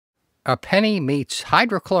A penny meets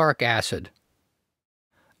hydrochloric acid.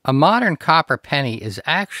 A modern copper penny is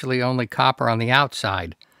actually only copper on the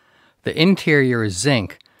outside. The interior is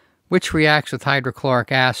zinc, which reacts with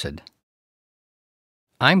hydrochloric acid.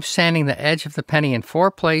 I'm sanding the edge of the penny in 4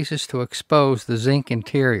 places to expose the zinc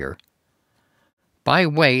interior. By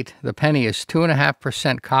weight, the penny is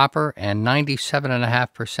 2.5% copper and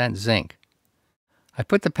 97.5% zinc. I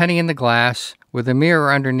put the penny in the glass with a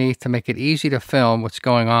mirror underneath to make it easy to film what's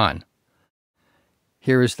going on.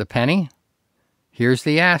 Here is the penny. Here's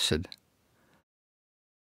the acid.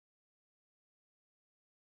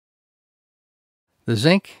 The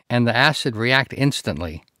zinc and the acid react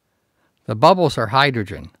instantly. The bubbles are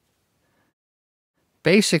hydrogen.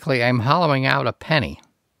 Basically, I'm hollowing out a penny.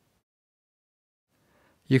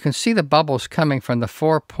 You can see the bubbles coming from the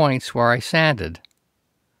 4 points where I sanded.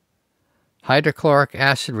 Hydrochloric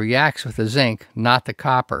acid reacts with the zinc, not the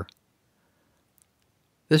copper.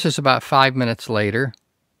 This is about 5 minutes later.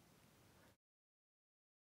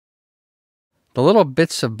 The little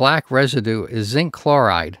bits of black residue is zinc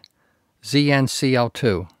chloride,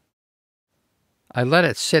 ZnCl2. I let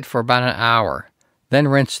it sit for about an hour, then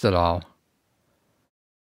rinsed it all.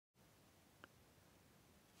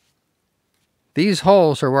 These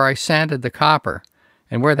holes are where I sanded the copper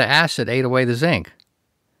and where the acid ate away the zinc.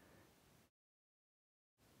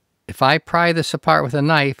 If I pry this apart with a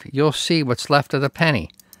knife, you'll see what's left of the penny,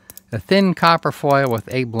 a thin copper foil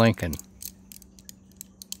with Abe Lincoln.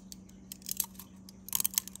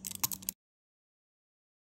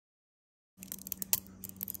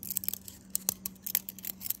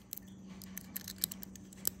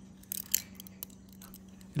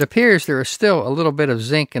 It appears there is still a little bit of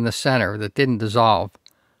zinc in the center that didn't dissolve.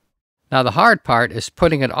 Now the hard part is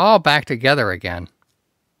putting it all back together again.